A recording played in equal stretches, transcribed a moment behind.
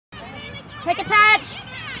Take a touch.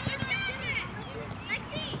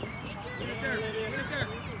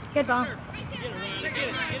 Good ball.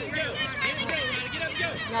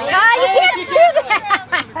 Ah, you can't do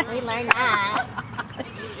that. We learned that.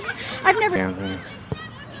 I've never.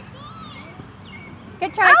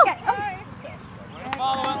 Good try.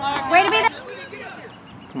 Oh. Way to be there.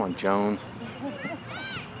 Come on, Jones.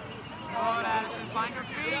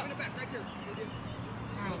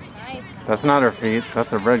 That's not her feet.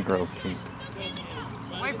 That's a red girl's feet.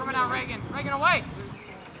 Away from it now, Reagan. Reagan, away.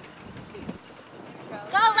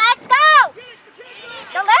 Go, Lex, go!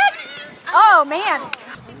 Go, Lex! Oh, man.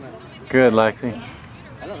 Good, Lexi.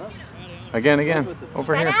 Again. Over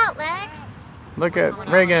Spread here. out, Lex. Look at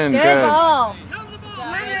Reagan. Good ball. Come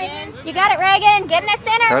on, Reagan. You got it, Reagan. Get in the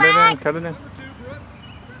center, Cut it in. Lex. Cut it in.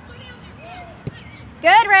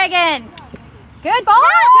 Good, Reagan. Good ball.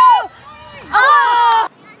 Oh!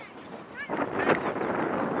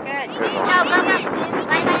 Good. Good ball. Go, go, go.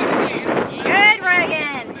 Right. Good,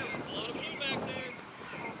 Reagan.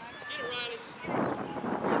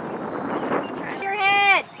 Your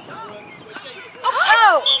head.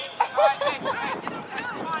 Oh!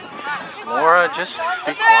 Laura, just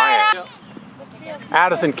be quiet.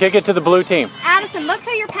 Addison, kick it to the blue team. Addison, look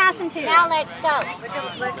who you're passing to. Now, Lex, go.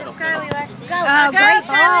 Look at Skyly, Lex. Go. Oh, great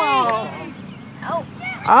ball. Oh.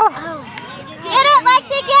 Oh. Get it,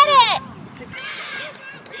 Lexi, get it.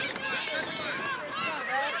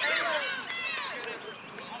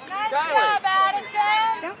 Nice job,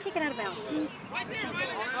 Addison. Don't kick it out of bounds, please.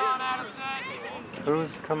 Hold on, Addison.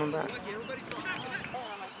 Who's coming back?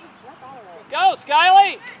 Go,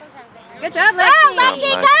 Skyly. Good job, Go, Lexi.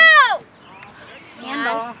 Lexi, go.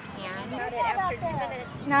 Handball.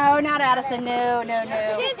 No, not Addison. No.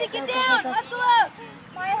 Kinsey, get down. Hustle up.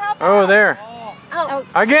 Oh, there. Oh.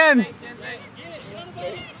 Again.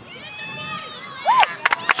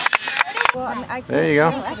 There you go.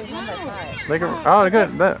 Look at, oh, good.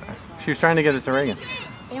 She was trying to get it to Reagan.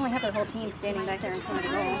 They only have their whole team standing back there in front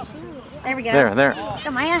of the goal. There we go. There.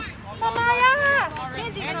 Go, Maya.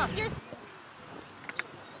 Kinsey, you're...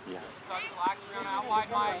 Relax around out wide,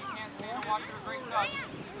 Maya. You can't stand and watch her great touch.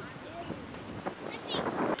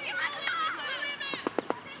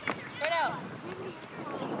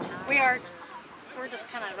 We're just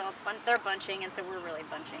kind of all they're bunching, and so we're really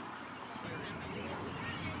bunching.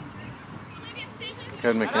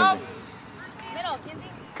 Good, Mackenzie. Middle, Kinsey.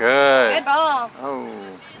 Good. Good ball.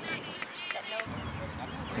 Oh.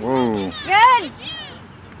 Whoa. Good.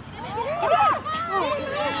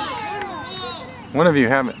 One of you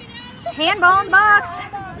have it. Handball in the box.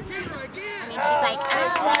 She's like,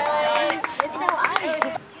 it's so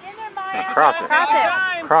ice. Now cross it. Cross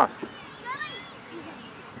it. Cross.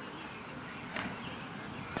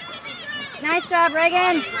 Nice job,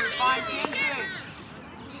 Reagan.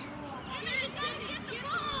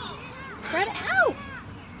 Spread out.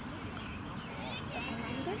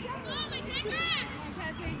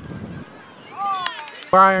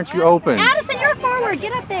 Why aren't you open? Addison, you're forward.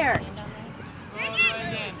 Get up there.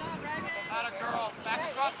 Girl, back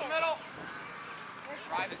across the middle.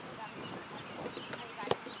 Drive it.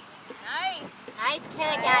 Nice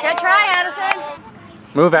kick, Addison. Good try, Addison.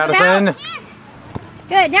 Move, Addison.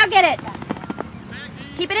 Good. Now get it.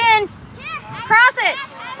 Keep it in. Cross it.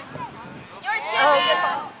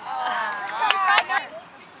 Oh,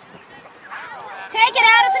 Take it,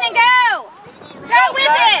 Addison, and go. Go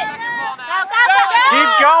with it. go.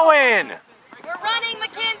 Keep going. We're running,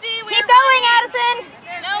 Mackenzie. Keep going, Addison.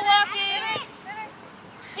 No walking.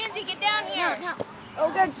 Kinsey, get down here. No.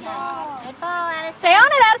 Oh, good. Good ball, Addison. Stay on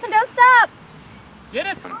it, Addison. Don't stop. Get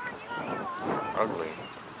it. Ugly.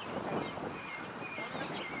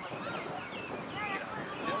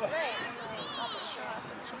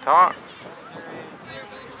 Talk.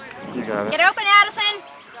 You got it. Get open, Addison.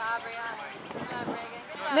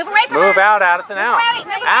 Move away from Move her. out, Addison. Out. Move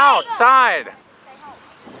away. Outside.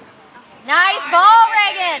 Nice ball,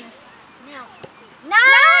 Reagan.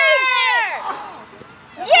 Nice!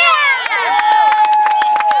 Yeah!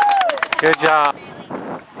 Good job.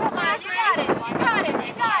 Come on, you got it. You got it.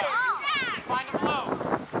 You got it. Find the flow.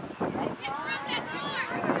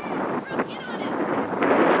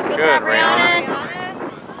 Good Good, job, Brianna.